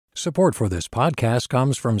Support for this podcast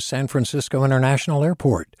comes from San Francisco International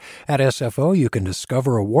Airport. At SFO, you can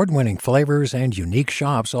discover award-winning flavors and unique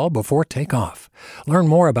shops all before takeoff. Learn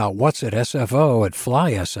more about what's at SFO at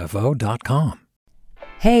flysfo.com.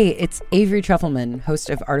 Hey, it's Avery Trufelman,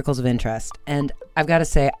 host of Articles of Interest, and I've got to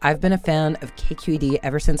say, I've been a fan of KQED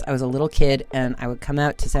ever since I was a little kid, and I would come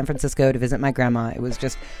out to San Francisco to visit my grandma. It was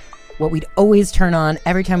just what we'd always turn on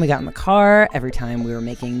every time we got in the car, every time we were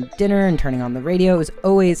making dinner and turning on the radio. It was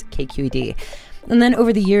always KQED. And then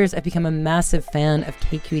over the years, I've become a massive fan of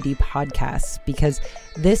KQED podcasts because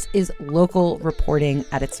this is local reporting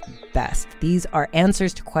at its best. These are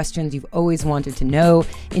answers to questions you've always wanted to know,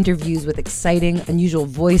 interviews with exciting, unusual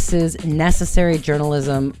voices, necessary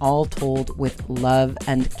journalism, all told with love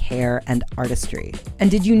and care and artistry. And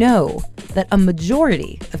did you know that a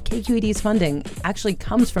majority of KQED's funding actually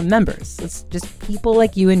comes from members? It's just people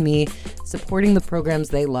like you and me supporting the programs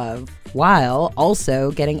they love, while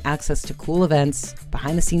also getting access to cool events,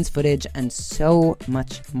 behind-the-scenes footage, and so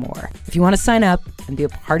much more. If you want to sign up and be a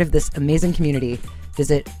part of this amazing community,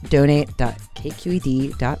 visit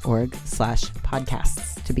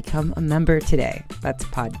donate.kqed.org/podcasts to become a member today. That's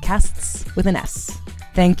podcasts with an S.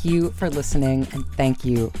 Thank you for listening, and thank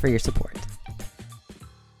you for your support.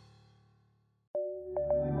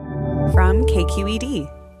 From KQED.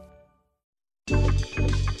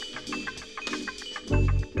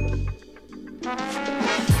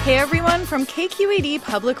 Hey everyone, from KQED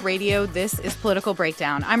Public Radio, this is Political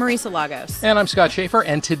Breakdown. I'm Marisa Lagos. And I'm Scott Schaefer,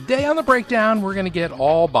 and today on The Breakdown, we're going to get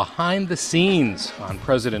all behind the scenes on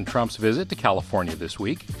President Trump's visit to California this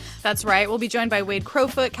week. That's right. We'll be joined by Wade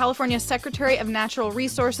Crowfoot, California's Secretary of Natural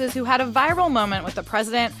Resources, who had a viral moment with the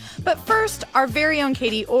president. But first, our very own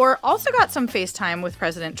Katie Orr also got some FaceTime with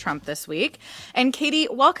President Trump this week. And Katie,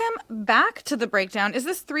 welcome back to The Breakdown. Is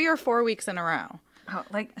this 3 or 4 weeks in a row? Oh,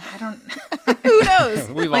 I don't. Who knows?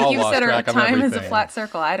 We've like all you lost said, track of time everything. is a flat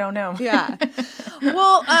circle. I don't know. Yeah.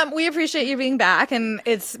 Well, we appreciate you being back, and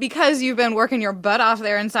it's because you've been working your butt off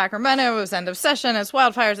there in Sacramento. It was end of session, it's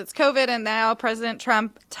wildfires, it's COVID, and now President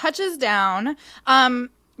Trump touches down.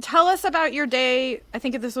 Tell us about your day. I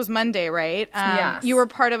think this was Monday, right? Yes. You were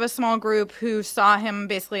part of a small group who saw him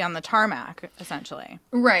basically on the tarmac, essentially.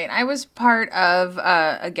 Right. I was part of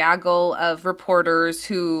a gaggle of reporters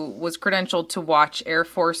who was credentialed to watch Air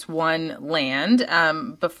Force One land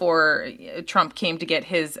before Trump came to get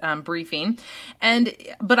his briefing.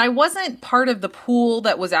 But I wasn't part of the pool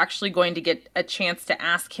that was actually going to get a chance to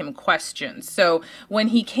ask him questions. So when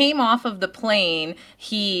he came off of the plane,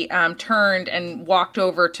 he turned and walked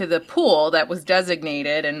over to the pool that was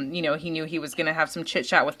designated, and he knew he was going to have some chit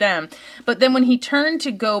chat with them. But then when he turned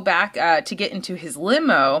to go back to get into his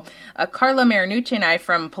limo, Carla Marinucci and I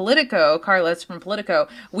from Politico, Carla's from Politico,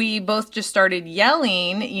 we both just started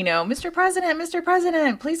yelling, Mr.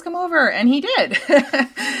 President, please come over. And he did,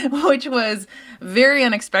 which was very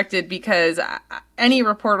unexpected because any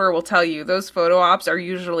reporter will tell you those photo ops are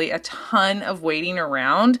usually a ton of waiting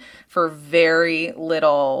around for very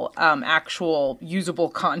little actual usable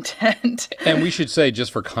content. And we should say,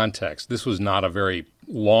 just for context, this was not a very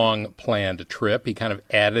long planned trip. He kind of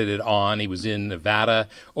added it on. He was in Nevada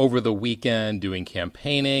over the weekend doing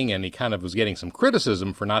campaigning, and he kind of was getting some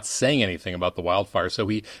criticism for not saying anything about the wildfire. So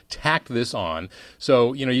he tacked this on.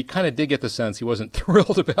 So, you kind of did get the sense he wasn't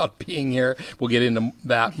thrilled about being here. We'll get into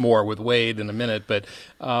that more with Wade in a minute. But,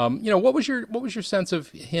 what was your sense of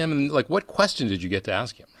him, and what question did you get to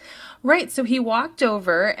ask him? Right. So he walked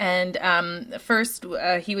over, and first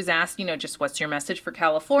he was asked, just what's your message for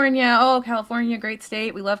California? Oh, California, great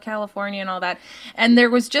state. We love California and all that. And there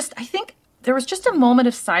was just a moment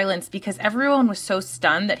of silence because everyone was so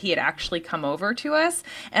stunned that he had actually come over to us.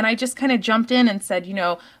 And I just kind of jumped in and said,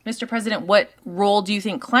 Mr. President, what role do you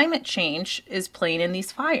think climate change is playing in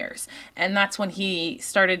these fires? And that's when he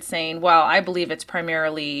started saying, well, I believe it's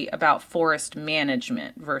primarily about forest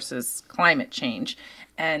management versus climate change.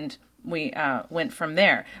 And we went from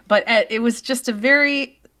there. But it was just a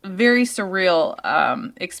very, very surreal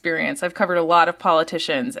experience. I've covered a lot of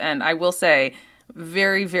politicians, and I will say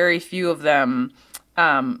very, very few of them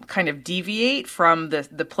kind of deviate from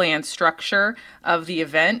the planned structure of the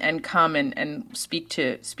event and come and speak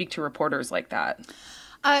to reporters like that.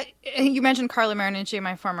 You mentioned Carla Marinucci,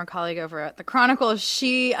 my former colleague over at the Chronicle.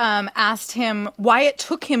 She asked him why it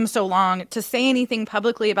took him so long to say anything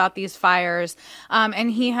publicly about these fires.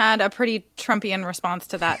 And he had a pretty Trumpian response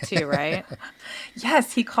to that too, right?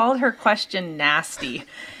 Yes, he called her question nasty.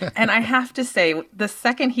 And I have to say, the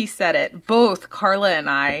second he said it, both Carla and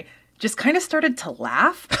I just kind of started to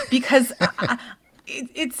laugh because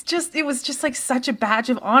it was just like such a badge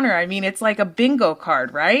of honor. I mean, it's like a bingo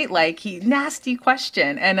card, right? Like nasty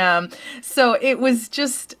question. And so it was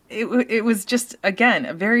just again,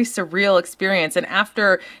 a very surreal experience. And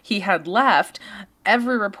after he had left,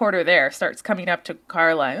 every reporter there starts coming up to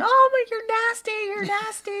Carla, oh, but you're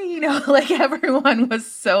nasty, like everyone was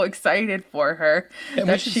so excited for her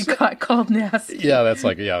that she got called nasty. Yeah, that's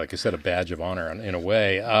like I said, a badge of honor in a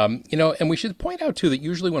way. And we should point out too that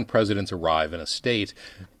usually when presidents arrive in a state,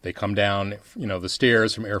 they come down, the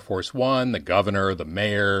stairs from Air Force One, the governor, the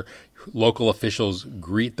mayor, local officials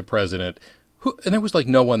greet the president. And there was like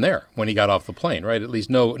no one there when he got off the plane, right? At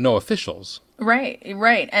least no officials. Right.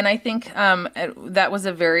 And I think that was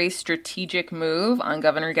a very strategic move on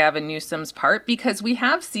Governor Gavin Newsom's part, because we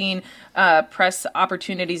have seen press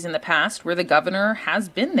opportunities in the past where the governor has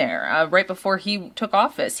been there. Right before he took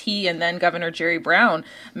office, he and then Governor Jerry Brown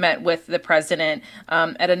met with the president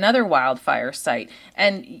at another wildfire site.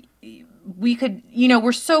 And we could,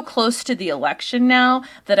 we're so close to the election now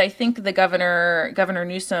that I think the Governor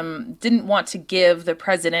Newsom didn't want to give the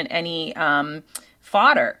president any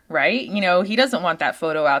fodder, right? He doesn't want that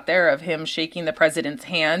photo out there of him shaking the president's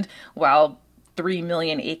hand while 3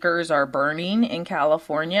 million acres are burning in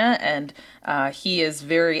California. And he is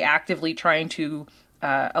very actively trying to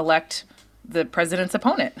elect the president's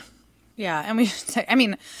opponent. Yeah, and we should say,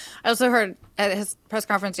 I also heard at his press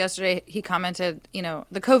conference yesterday, he commented,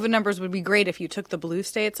 the COVID numbers would be great if you took the blue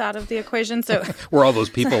states out of the equation. So where all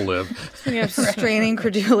those people live. Straining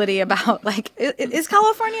credulity about, is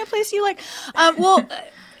California a place you like?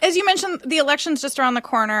 As you mentioned, the election's just around the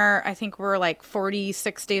corner. I think we're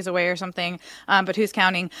 46 days away or something, but who's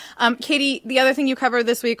counting? Katie, the other thing you covered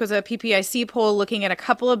this week was a PPIC poll looking at a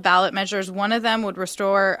couple of ballot measures. One of them would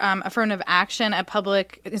restore affirmative action at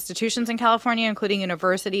public institutions in California, including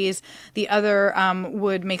universities. The other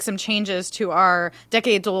would make some changes to our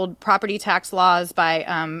decades-old property tax laws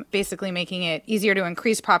by basically making it easier to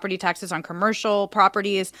increase property taxes on commercial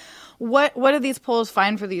properties. What do these polls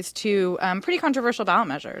find for these two pretty controversial ballot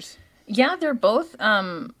measures? Yeah, they're both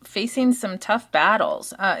facing some tough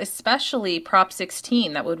battles, especially Prop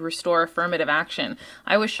 16 that would restore affirmative action.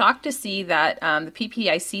 I was shocked to see that the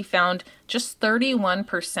PPIC found just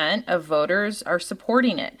 31% of voters are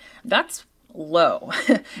supporting it. That's low,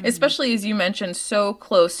 especially as you mentioned, so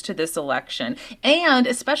close to this election. And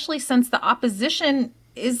especially since the opposition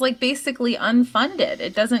is basically unfunded.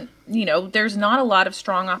 It doesn't, there's not a lot of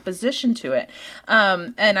strong opposition to it.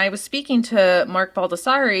 And I was speaking to Mark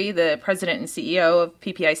Baldessari, the president and CEO of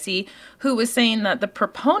PPIC, who was saying that the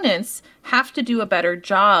proponents have to do a better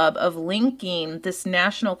job of linking this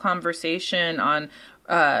national conversation on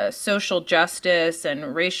social justice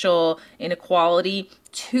and racial inequality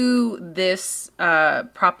to this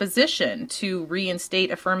proposition to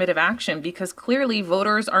reinstate affirmative action, because clearly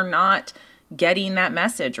voters are not getting that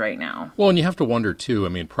message right now. Well, and you have to wonder,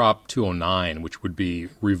 too, Prop 209, which would be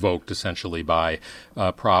revoked essentially by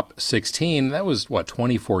Prop 16, that was,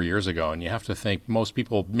 24 years ago. And you have to think most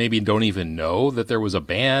people maybe don't even know that there was a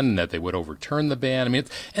ban and that they would overturn the ban.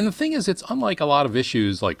 And the thing is, it's unlike a lot of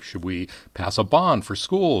issues like should we pass a bond for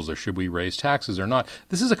schools or should we raise taxes or not.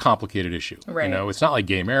 This is a complicated issue. Right. It's not like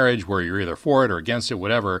gay marriage where you're either for it or against it,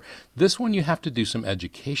 whatever. This one, you have to do some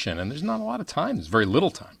education, and there's not a lot of time. There's very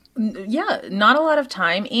little time. Yeah, not a lot of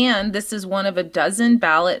time. And this is one of a dozen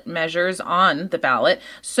ballot measures on the ballot.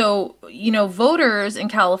 So, voters in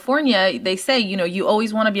California, they say, you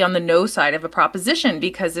always want to be on the no side of a proposition,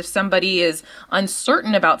 because if somebody is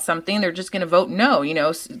uncertain about something, they're just going to vote no,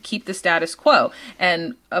 keep the status quo.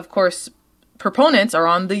 And of course, proponents are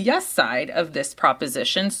on the yes side of this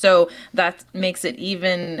proposition. So that makes it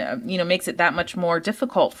even, makes it that much more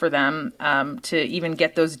difficult for them to even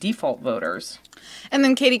get those default voters. And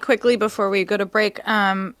then, Katie, quickly before we go to break,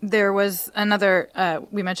 there was another,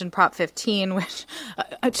 we mentioned Prop 15, which,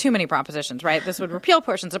 too many propositions, right? This would repeal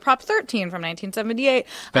portions of Prop 13 from 1978.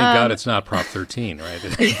 Thank God it's not Prop 13, right?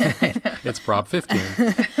 It's Prop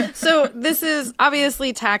 15. So this is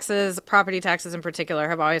obviously taxes, property taxes in particular,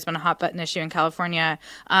 have always been a hot button issue in California.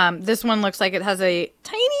 This one looks like it has a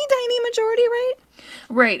tiny majority, right?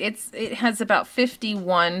 Right. It has about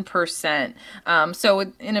 51%.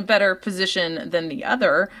 So in a better position than the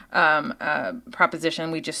other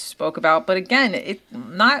proposition we just spoke about. But again, it's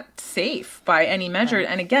not safe by any measure. Right.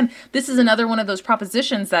 And again, this is another one of those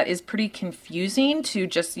propositions that is pretty confusing to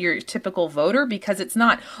just your typical voter, because it's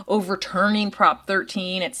not overturning Prop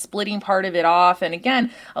 13. It's splitting part of it off. And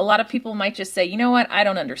again, a lot of people might just say, you know what, I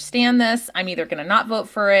don't understand this. I'm either going to not vote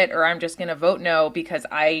for it or I'm just going to vote no because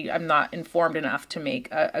I'm not informed enough to make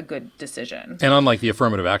a good decision. And unlike the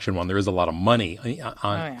affirmative action one, there is a lot of money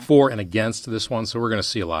for and against this one, so we're going to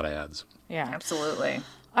see a lot of ads. Yeah, absolutely.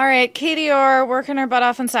 All right, Katie Orr, working her butt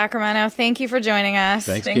off in Sacramento. Thank you for joining us.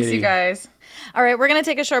 Thanks, you guys. All right, we're going to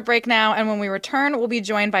take a short break now, and when we return, we'll be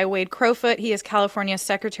joined by Wade Crowfoot. He is California's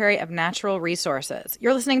Secretary of Natural Resources.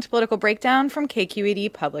 You're listening to Political Breakdown from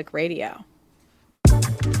KQED Public Radio.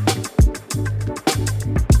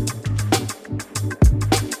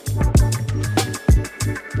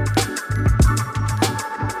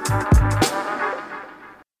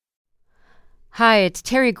 Hi, it's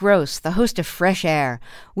Terry Gross, the host of Fresh Air.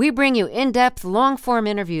 We bring you in-depth, long-form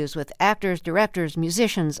interviews with actors, directors,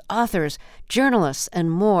 musicians, authors, journalists, and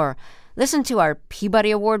more. Listen to our Peabody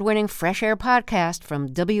Award-winning Fresh Air podcast from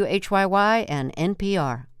WHYY and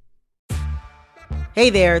NPR. Hey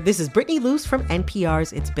there, this is Brittany Luce from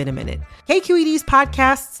NPR's It's Been a Minute. KQED's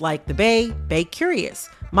podcasts like The Bay Curious,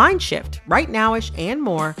 Mind Shift, Right Nowish, and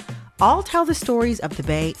more all tell the stories of the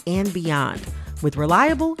Bay and beyond with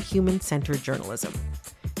reliable, human-centered journalism.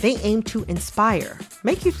 They aim to inspire,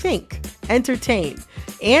 make you think, entertain,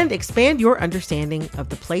 and expand your understanding of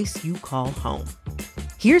the place you call home.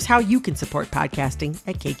 Here's how you can support podcasting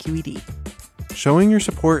at KQED. Showing your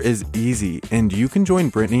support is easy, and you can join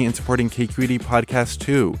Brittany in supporting KQED Podcast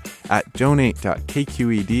too at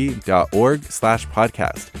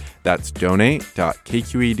donate.kqed.org/podcast. That's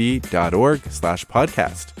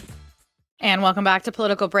donate.kqed.org/podcast. And welcome back to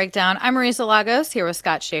Political Breakdown. I'm Marisa Lagos here with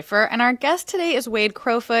Scott Schaefer, and our guest today is Wade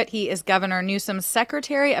Crowfoot. He is Governor Newsom's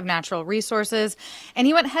Secretary of Natural Resources, and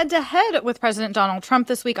he went head-to-head with President Donald Trump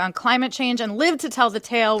this week on climate change and lived to tell the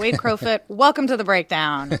tale. Wade Crowfoot, welcome to The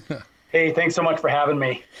Breakdown. Hey, thanks so much for having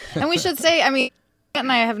me. And we should say, Scott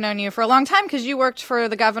and I have known you for a long time because you worked for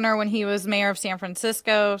the governor when he was mayor of San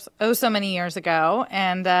Francisco so many years ago,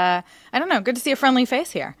 and I don't know, good to see a friendly face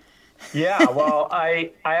here. Yeah, well, I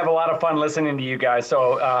have a lot of fun listening to you guys,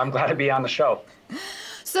 so I'm glad to be on the show.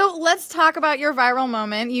 So let's talk about your viral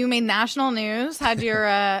moment. You made national news, had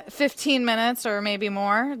your 15 minutes or maybe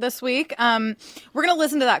more this week. We're going to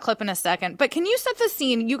listen to that clip in a second. But can you set the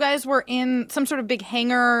scene? You guys were in some sort of big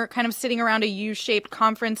hangar, kind of sitting around a U-shaped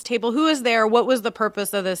conference table. Who was there? What was the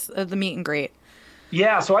purpose of the meet and greet?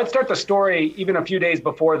 Yeah, so I'd start the story even a few days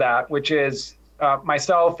before that, which is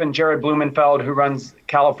myself and Jared Blumenfeld, who runs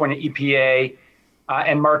California EPA,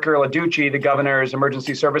 and Mark Erladucci, the governor's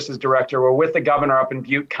emergency services director, were with the governor up in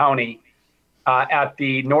Butte County at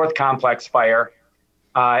the North Complex fire.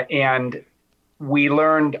 And we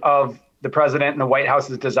learned of the president and the White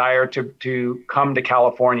House's desire to come to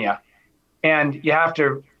California. And you have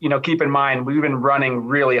to, keep in mind, we've been running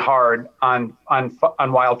really hard on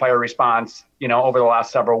wildfire response, over the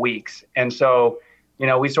last several weeks. And so,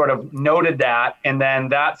 we sort of noted that, and then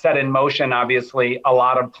that set in motion, obviously, a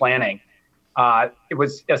lot of planning. It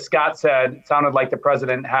was, as Scott said, it sounded like the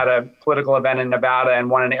president had a political event in Nevada and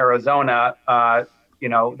one in Arizona.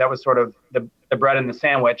 That was sort of the bread and the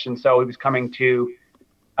sandwich. And so he was coming to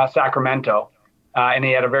Sacramento, and he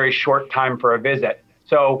had a very short time for a visit.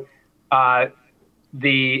 So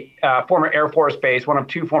the former Air Force Base, one of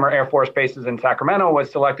two former Air Force bases in Sacramento,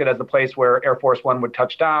 was selected as the place where Air Force One would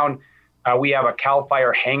touch down. We have a CAL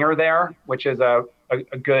FIRE hangar there, which is a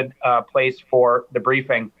good place for the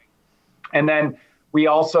briefing. And then we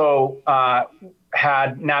also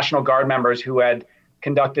had National Guard members who had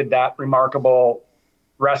conducted that remarkable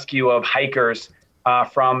rescue of hikers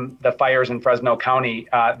from the fires in Fresno County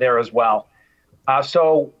there as well.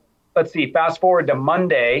 So let's see, fast forward to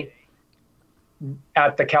Monday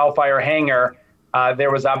at the CAL FIRE hangar,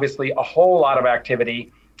 there was obviously a whole lot of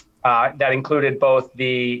activity that included both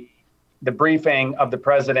the briefing of the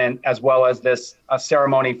president as well as this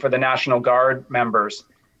ceremony for the National Guard members.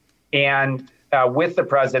 And with the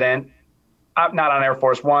president, not on Air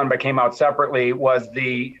Force One, but came out separately, was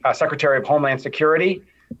the Secretary of Homeland Security,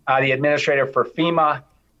 the administrator for FEMA,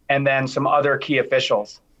 and then some other key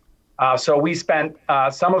officials. So we spent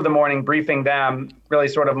some of the morning briefing them, really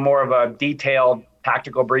sort of more of a detailed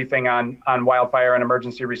tactical briefing on wildfire and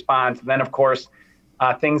emergency response. And then, of course,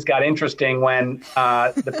 things got interesting when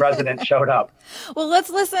the president showed up. Well, let's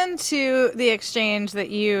listen to the exchange that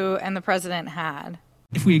you and the president had.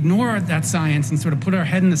 If we ignore that science and sort of put our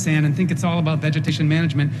head in the sand and think it's all about vegetation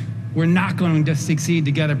management, we're not going to succeed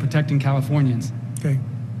together protecting Californians. Okay.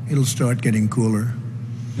 It'll start getting cooler.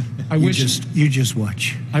 You just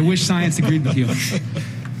watch. I wish science agreed with you.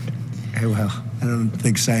 Well, I don't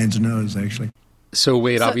think science knows, actually. So,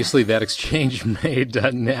 Wade, obviously that exchange made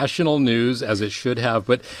national news, as it should have.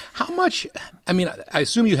 But how much, I mean, I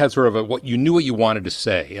assume you had sort of what you wanted to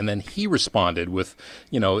say, and then he responded with,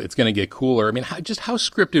 it's going to get cooler. I mean, how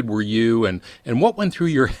scripted were you, and what went through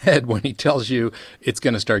your head when he tells you it's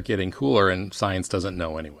going to start getting cooler and science doesn't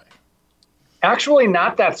know anyway? Actually,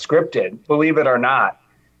 not that scripted, believe it or not.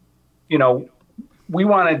 We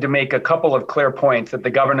wanted to make a couple of clear points that the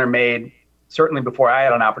governor made, certainly before I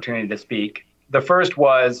had an opportunity to speak. The first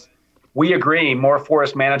was, we agree more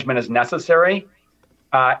forest management is necessary,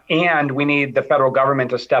 and we need the federal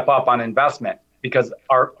government to step up on investment, because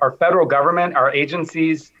our federal government, our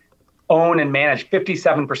agencies own and manage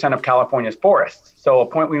 57% of California's forests. So a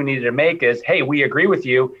point we needed to make is, hey, we agree with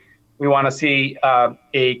you. We want to see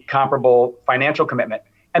a comparable financial commitment.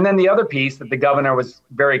 And then the other piece that the governor was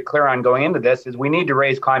very clear on going into this is we need to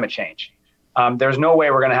raise climate change. There's no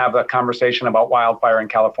way we're going to have a conversation about wildfire in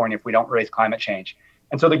California if we don't raise climate change.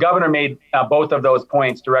 And so the governor made both of those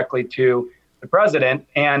points directly to the president.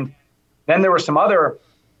 And then there were some other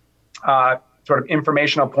sort of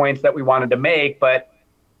informational points that we wanted to make. But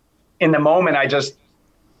in the moment, I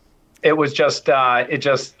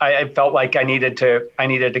felt like I needed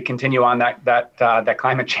to continue on that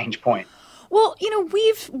climate change point. Well,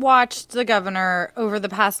 we've watched the governor over the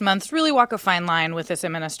past months really walk a fine line with this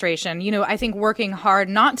administration. I think working hard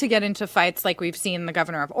not to get into fights like we've seen the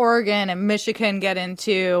governor of Oregon and Michigan get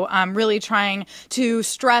into, really trying to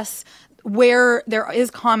stress where there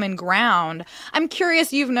is common ground. I'm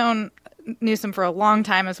curious, you've known Newsom for a long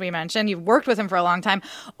time, as we mentioned. You've worked with him for a long time.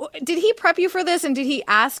 Did he prep you for this? And did he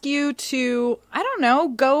ask you to, I don't know,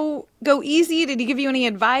 go easy? Did he give you any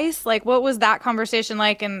advice? Like, what was that conversation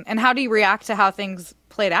like? And how do you react to how things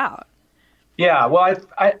played out? Yeah, well,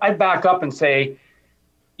 I back up and say,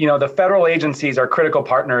 the federal agencies are critical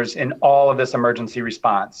partners in all of this emergency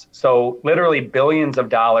response. So literally billions of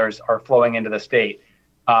dollars are flowing into the state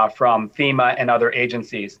from FEMA and other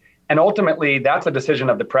agencies. And ultimately, that's a decision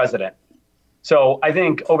of the president. So I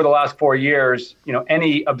think over the last 4 years,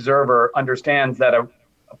 any observer understands that a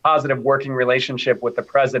positive working relationship with the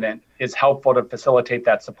president is helpful to facilitate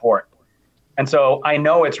that support. And so I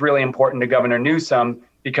know it's really important to Governor Newsom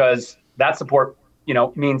because that support,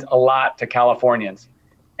 means a lot to Californians.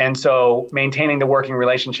 And so maintaining the working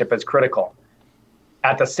relationship is critical.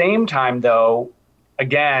 At the same time, though,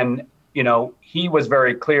 again, he was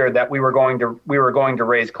very clear that we were going to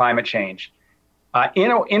raise climate change.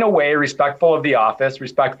 In a way, respectful of the office,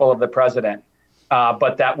 respectful of the president,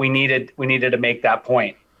 but that we needed to make that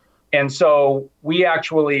point. And so we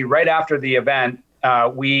actually, right after the event,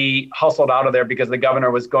 we hustled out of there because the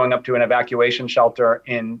governor was going up to an evacuation shelter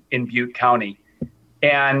in Butte County,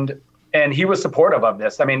 and he was supportive of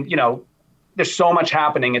this. I mean, there's so much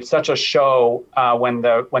happening. It's such a show when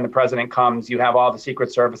the president comes. You have all the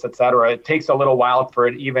Secret Service, et cetera. It takes a little while for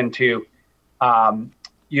it even to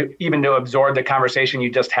absorb the conversation you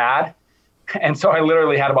just had. And so I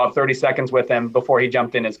literally had about 30 seconds with him before he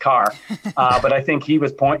jumped in his car. But I think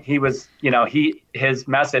his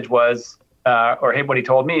message was, what he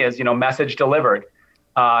told me is, message delivered,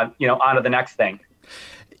 on to the next thing.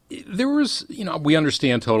 There was, we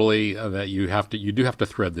understand totally that you do have to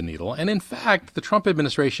thread the needle. And in fact, the Trump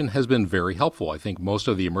administration has been very helpful. I think most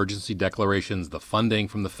of the emergency declarations, the funding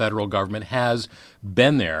from the federal government has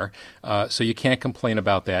been there. So you can't complain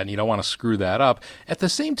about that, and you don't want to screw that up. At the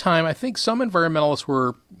same time, I think some environmentalists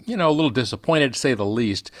were, a little disappointed, to say the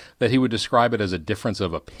least, that he would describe it as a difference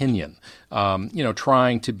of opinion.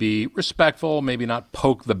 Trying to be respectful, maybe not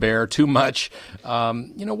poke the bear too much.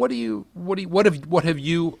 What have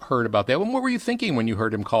you heard about that? What were you thinking when you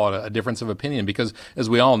heard him call it a difference of opinion? Because as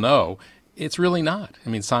we all know, it's really not. I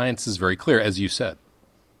mean, science is very clear, as you said.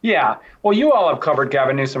 Yeah. Well, you all have covered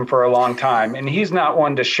Gavin Newsom for a long time, and he's not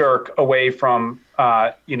one to shirk away from,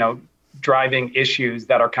 driving issues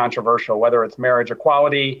that are controversial, whether it's marriage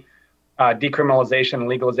equality, decriminalization and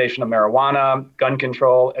legalization of marijuana, gun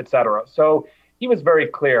control, et cetera. So he was very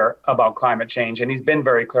clear about climate change, and he's been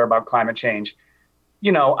very clear about climate change.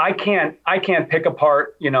 I can't pick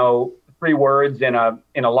apart, 3 words in a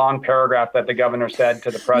long paragraph that the governor said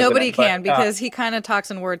to the president. Nobody can, because he kind of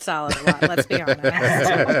talks in word salad a lot. Let's be honest.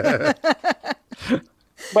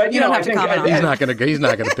 But you don't have to comment on that. He's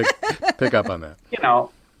not gonna pick up on that.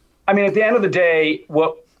 At the end of the day,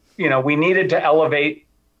 we needed to elevate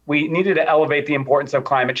the importance of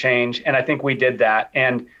climate change, and I think we did that.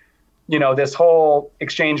 And this whole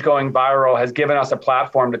exchange going viral has given us a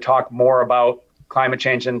platform to talk more about climate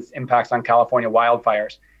change and its impacts on California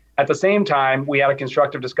wildfires. At the same time, we had a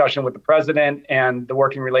constructive discussion with the president, and the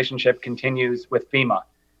working relationship continues with FEMA.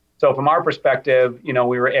 So from our perspective, we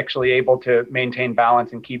were actually able to maintain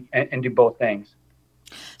balance and keep and do both things.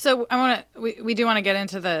 So we do want to get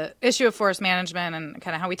into the issue of forest management and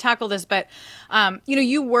kind of how we tackle this. But,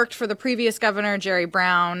 you worked for the previous governor, Jerry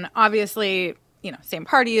Brown, obviously, same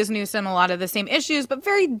party as Newsom, a lot of the same issues, but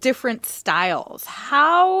very different styles.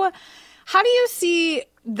 How do you see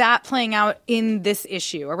that playing out in this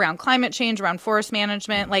issue around climate change, around forest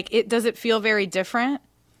management? Does it feel very different?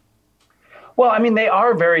 Well, they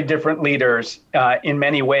are very different leaders in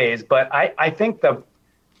many ways, but I think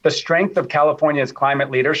the strength of California's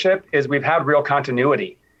climate leadership is we've had real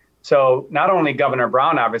continuity. So not only Governor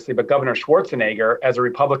Brown, obviously, but Governor Schwarzenegger, as a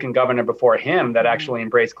Republican governor before him, that actually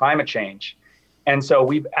embraced climate change. And so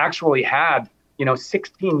we've actually had,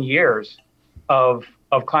 16 years of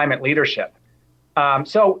climate leadership.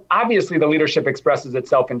 So obviously the leadership expresses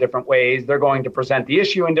itself in different ways. They're going to present the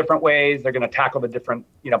issue in different ways. They're going to tackle the different,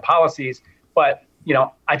 policies. But,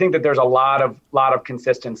 I think that there's a lot of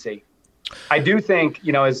consistency. I do think,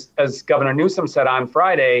 as Governor Newsom said on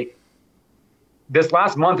Friday, this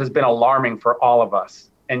last month has been alarming for all of us.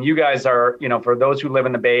 And you guys are, for those who live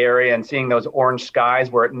in the Bay Area and seeing those orange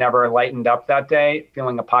skies where it never lightened up that day,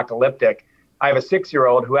 feeling apocalyptic. I have a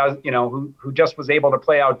 6-year-old who has, who just was able to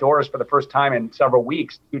play outdoors for the first time in several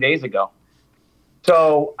weeks, 2 days ago.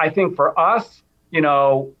 So I think for us,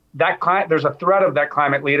 there's a threat of that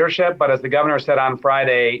climate leadership. But as the governor said on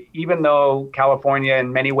Friday, even though California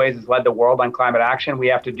in many ways has led the world on climate action, we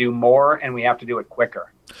have to do more and we have to do it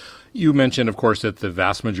quicker. You mentioned, of course, that the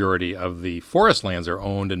vast majority of the forest lands are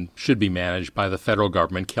owned and should be managed by the federal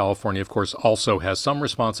government. California, of course, also has some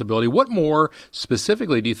responsibility. What more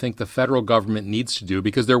specifically do you think the federal government needs to do?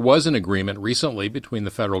 Because there was an agreement recently between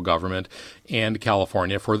the federal government and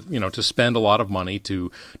California for, to spend a lot of money to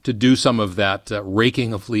do some of that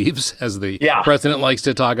raking of leaves, as the president likes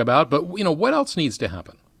to talk about. But, what else needs to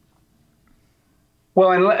happen?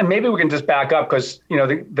 Well, and maybe we can just back up because,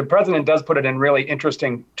 the president does put it in really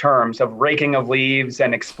interesting terms of raking of leaves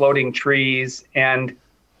and exploding trees. And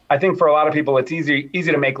I think for a lot of people, it's easy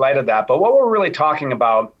to make light of that. But what we're really talking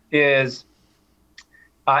about is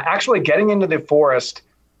actually getting into the forest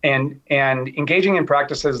and engaging in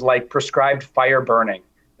practices like prescribed fire burning,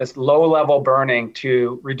 this low-level burning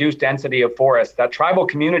to reduce density of forests that tribal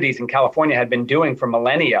communities in California had been doing for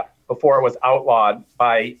millennia before it was outlawed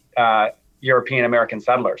by European American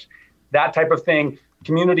settlers. That type of thing,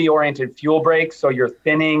 community-oriented fuel breaks, so you're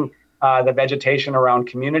thinning the vegetation around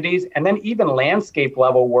communities, and then even landscape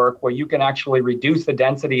level work where you can actually reduce the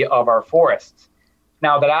density of our forests.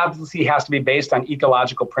 Now, that obviously has to be based on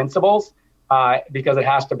ecological principles because it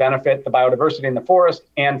has to benefit the biodiversity in the forest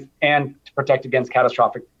and to protect against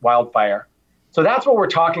catastrophic wildfire. So that's what we're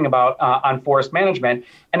talking about on forest management,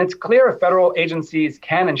 and it's clear federal agencies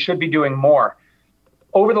can and should be doing more.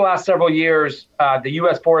 Over the last several years, the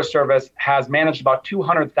U.S. Forest Service has managed about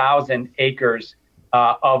 200,000 acres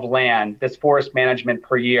of land, this forest management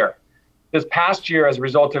per year. This past year, as a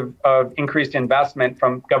result of increased investment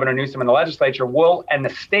from Governor Newsom and the legislature, will and the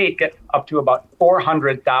state get up to about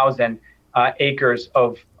 400,000 acres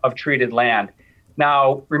of treated land.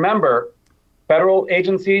 Now, remember, federal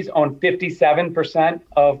agencies own 57%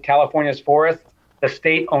 of California's forests. The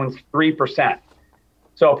state owns 3%.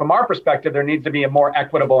 So from our perspective, there needs to be a more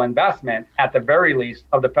equitable investment, at the very least,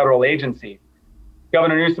 of the federal agency.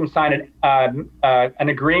 Governor Newsom signed an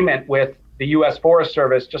agreement with the U.S. Forest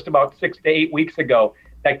Service just about 6 to 8 weeks ago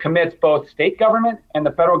that commits both state government and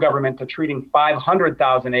the federal government to treating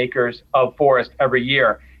 500,000 acres of forest every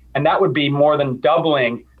year. And that would be more than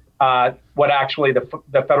doubling what actually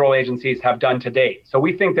the federal agencies have done to date. So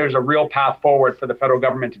we think there's a real path forward for the federal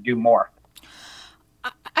government to do more.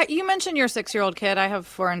 You mentioned your 6-year-old kid. I have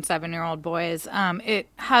 4 and 7-year-old boys. It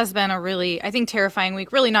has been a really, I think, terrifying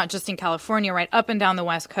week, really not just in California, right? Up and down the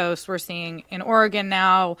West Coast. We're seeing in Oregon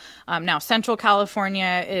now. Now Central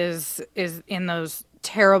California is in those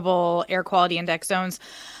terrible air quality index zones.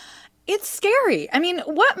 It's scary. I mean,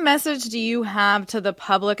 what message do you have to the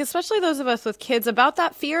public, especially those of us with kids, about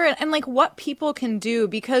that fear and like what people can do?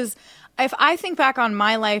 Because if I think back on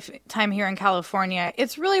my lifetime here in California,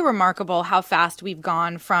 it's really remarkable how fast we've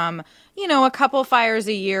gone from, a couple fires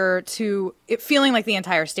a year to it feeling like the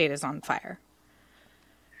entire state is on fire.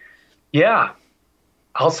 Yeah,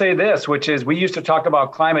 I'll say this, which is we used to talk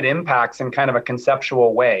about climate impacts in kind of a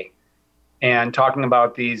conceptual way and talking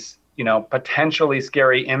about these, potentially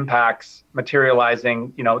scary impacts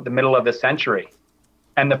materializing, the middle of the century.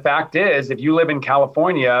 And the fact is, if you live in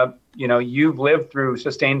California, you've lived through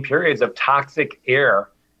sustained periods of toxic air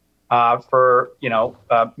for,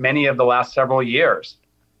 many of the last several years.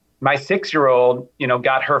 My 6-year-old,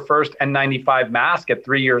 got her first N95 mask at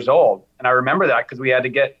 3 years old. And I remember that because we had to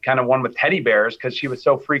get kind of one with teddy bears because she was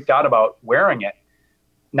so freaked out about wearing it.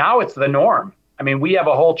 Now it's the norm. I mean, we have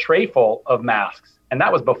a whole tray full of masks, and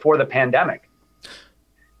that was before the pandemic.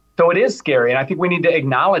 So it is scary. And I think we need to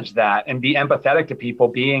acknowledge that and be empathetic to people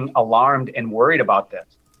being alarmed and worried about this.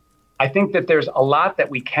 I think that there's a lot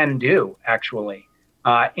that we can do, actually.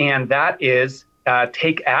 And that is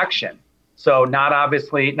take action. So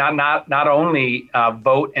not only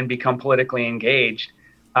vote and become politically engaged,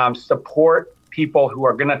 support people who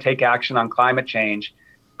are going to take action on climate change,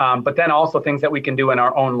 but then also things that we can do in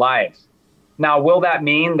our own lives. Now, will that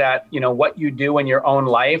mean that, what you do in your own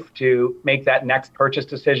life to make that next purchase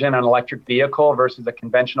decision on an electric vehicle versus a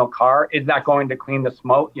conventional car, is that going to clean the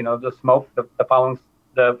smoke, the following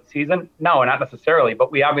the season? No, not necessarily.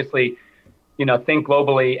 But we obviously, think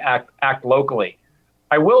globally, act locally.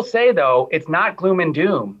 I will say, though, it's not gloom and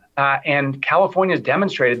doom. And California has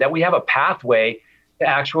demonstrated that we have a pathway to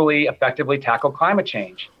actually effectively tackle climate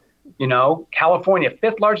change. California,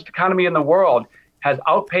 5th largest economy in the world, has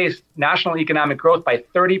outpaced national economic growth by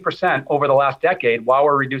 30% over the last decade while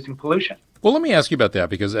we're reducing pollution. Well, let me ask you about that,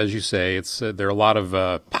 because as you say, there are a lot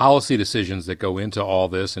of policy decisions that go into all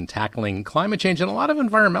this and tackling climate change. And a lot of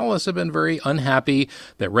environmentalists have been very unhappy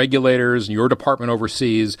that regulators and your department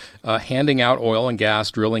oversees handing out oil and gas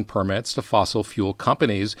drilling permits to fossil fuel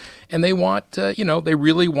companies. And they want, they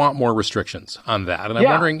really want more restrictions on that. And I'm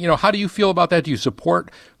wondering, how do you feel about that? Do you support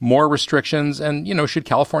more restrictions? And, should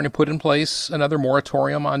California put in place another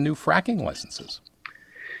moratorium on new fracking licenses?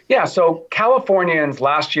 Yeah, so Californians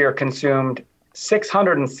last year consumed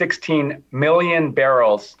 616 million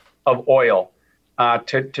barrels of oil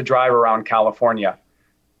to drive around California.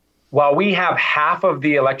 While we have half of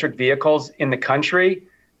the electric vehicles in the country,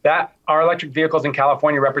 our electric vehicles in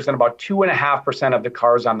California represent about 2.5% of the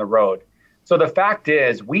cars on the road. So the fact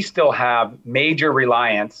is, we still have major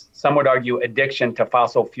reliance, some would argue addiction, to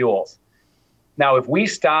fossil fuels. Now, if we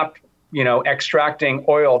stopped, extracting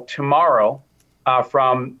oil tomorrow,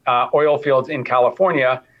 from oil fields in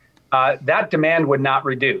California, that demand would not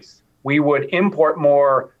reduce. We would import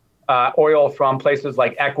more oil from places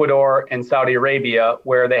like Ecuador and Saudi Arabia,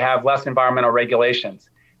 where they have less environmental regulations.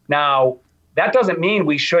 Now, that doesn't mean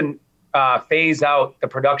we shouldn't phase out the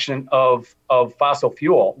production of fossil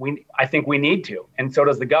fuel. I think we need to, and so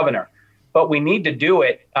does the governor. But we need to do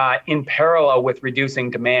it in parallel with reducing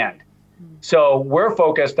demand. So we're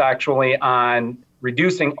focused actually on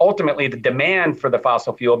reducing ultimately the demand for the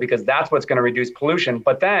fossil fuel, because that's what's going to reduce pollution,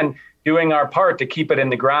 but then doing our part to keep it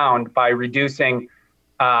in the ground by reducing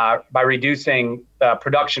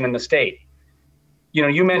production in the state.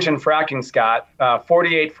 You mentioned fracking, Scott.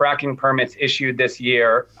 48 fracking permits issued this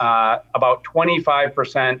year, about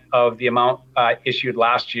 25% of the amount issued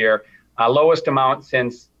last year, lowest amount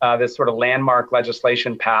since this sort of landmark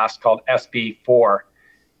legislation passed called SB 4.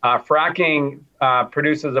 Fracking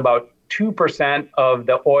produces about 2% of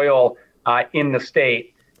the oil in the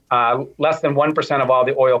state, less than 1% of all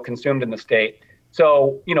the oil consumed in the state.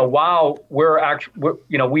 So, while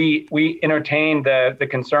we entertain the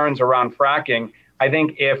concerns around fracking, I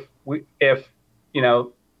think if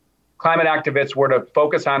climate activists were to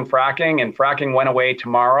focus on fracking and fracking went away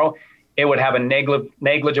tomorrow, it would have a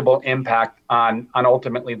negligible impact on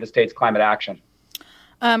ultimately the state's climate action.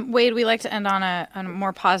 Wade, we like to end on a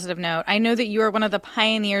more positive note. I know that you are one of the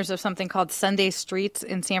pioneers of something called Sunday Streets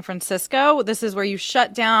in San Francisco. This is where you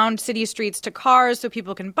shut down city streets to cars so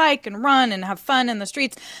people can bike and run and have fun in the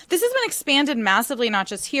streets. This has been expanded massively, not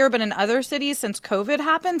just here, but in other cities since COVID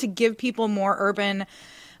happened, to give people more urban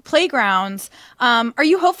playgrounds. Are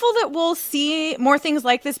you hopeful that we'll see more things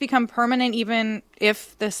like this become permanent, even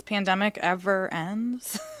if this pandemic ever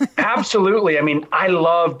ends? Absolutely. I mean, I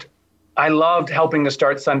loved helping to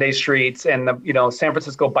start Sunday Streets, and the San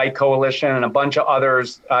Francisco Bike Coalition and a bunch of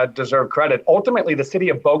others deserve credit. Ultimately, the city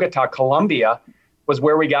of Bogota, Colombia, was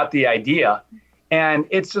where we got the idea. And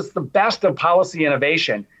it's just the best of policy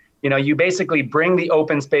innovation. You basically bring the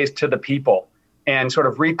open space to the people and sort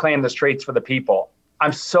of reclaim the streets for the people.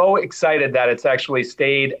 I'm so excited that it's actually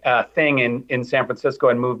stayed a thing in San Francisco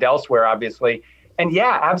and moved elsewhere, obviously. And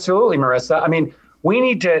yeah, absolutely, Marissa. I mean,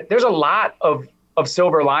 there's a lot of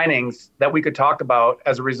silver linings that we could talk about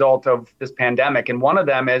as a result of this pandemic. And one of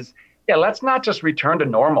them is, let's not just return to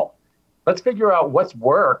normal. Let's figure out what's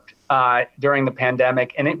worked during the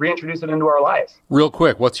pandemic and reintroduce it into our lives. Real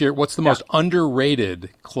quick, what's the most underrated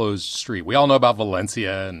closed street? We all know about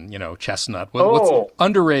Valencia and, Chestnut. What's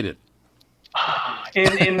underrated?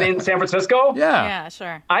 In San Francisco? Yeah. Yeah,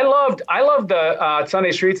 sure. I loved the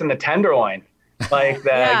Sunday Streets and the Tenderloin. like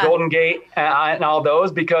the Golden Gate and all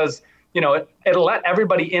those, because, it let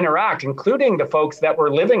everybody interact, including the folks that were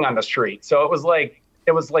living on the street. So it was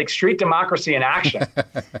like street democracy in action.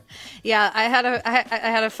 Yeah, I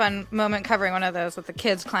had a fun moment covering one of those with the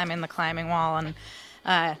kids climbing the climbing wall. And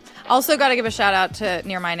also got to give a shout out to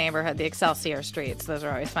near my neighborhood, the Excelsior streets. Those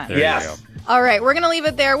are always fun. Yes. All right, we're going to leave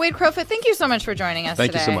it there. Wade Crowfoot, thank you so much for joining us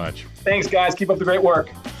today. Thank you so much. Thanks, guys. Keep up the great work.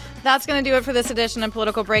 That's going to do it for this edition of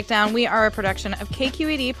Political Breakdown. We are a production of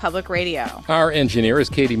KQED Public Radio. Our engineer is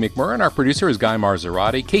Katie McMurrin. Our producer is Guy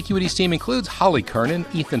Marzarati. KQED's team includes Holly Kernan,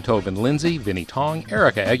 Ethan Tobin Lindsay, Vinnie Tong,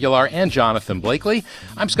 Erica Aguilar, and Jonathan Blakely.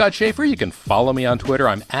 I'm Scott Schaefer. You can follow me on Twitter.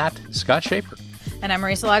 I'm at Scott Schaefer. And I'm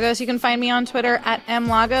Marisa Lagos. You can find me on Twitter at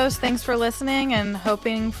mlagos. Thanks for listening and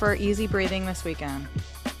hoping for easy breathing this weekend.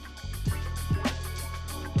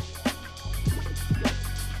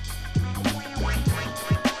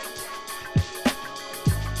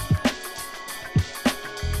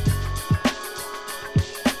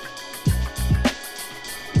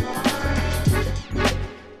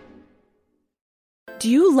 Do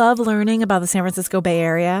you love learning about the San Francisco Bay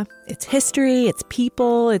Area, its history, its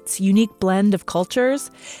people, its unique blend of cultures?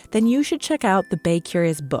 Then you should check out the Bay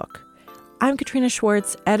Curious book. I'm Katrina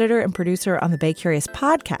Schwartz, editor and producer on the Bay Curious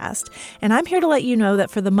podcast, and I'm here to let you know that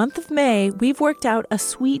for the month of May, we've worked out a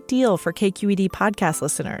sweet deal for KQED podcast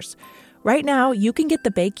listeners. Right now, you can get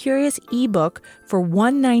the Bay Curious ebook for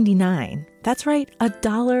 $1.99. That's right,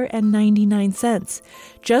 $1.99.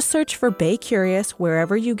 Just search for Bay Curious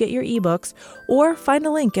wherever you get your ebooks or find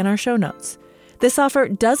a link in our show notes. This offer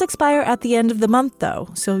does expire at the end of the month, though,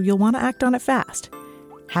 so you'll want to act on it fast.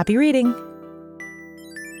 Happy reading!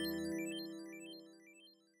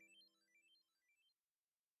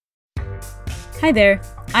 Hi there,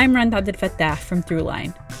 I'm Randa Abdel-Fattah from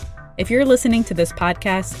Throughline. If you're listening to this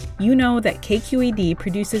podcast, you know that KQED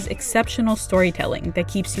produces exceptional storytelling that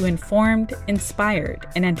keeps you informed, inspired,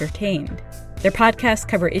 and entertained. Their podcasts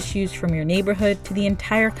cover issues from your neighborhood to the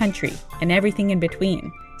entire country and everything in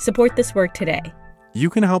between. Support this work today. You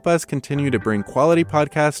can help us continue to bring quality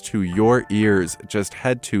podcasts to your ears. Just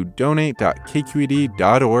head to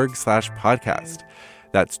donate.kqed.org/podcast.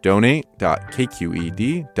 That's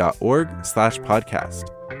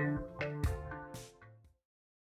donate.kqed.org/podcast.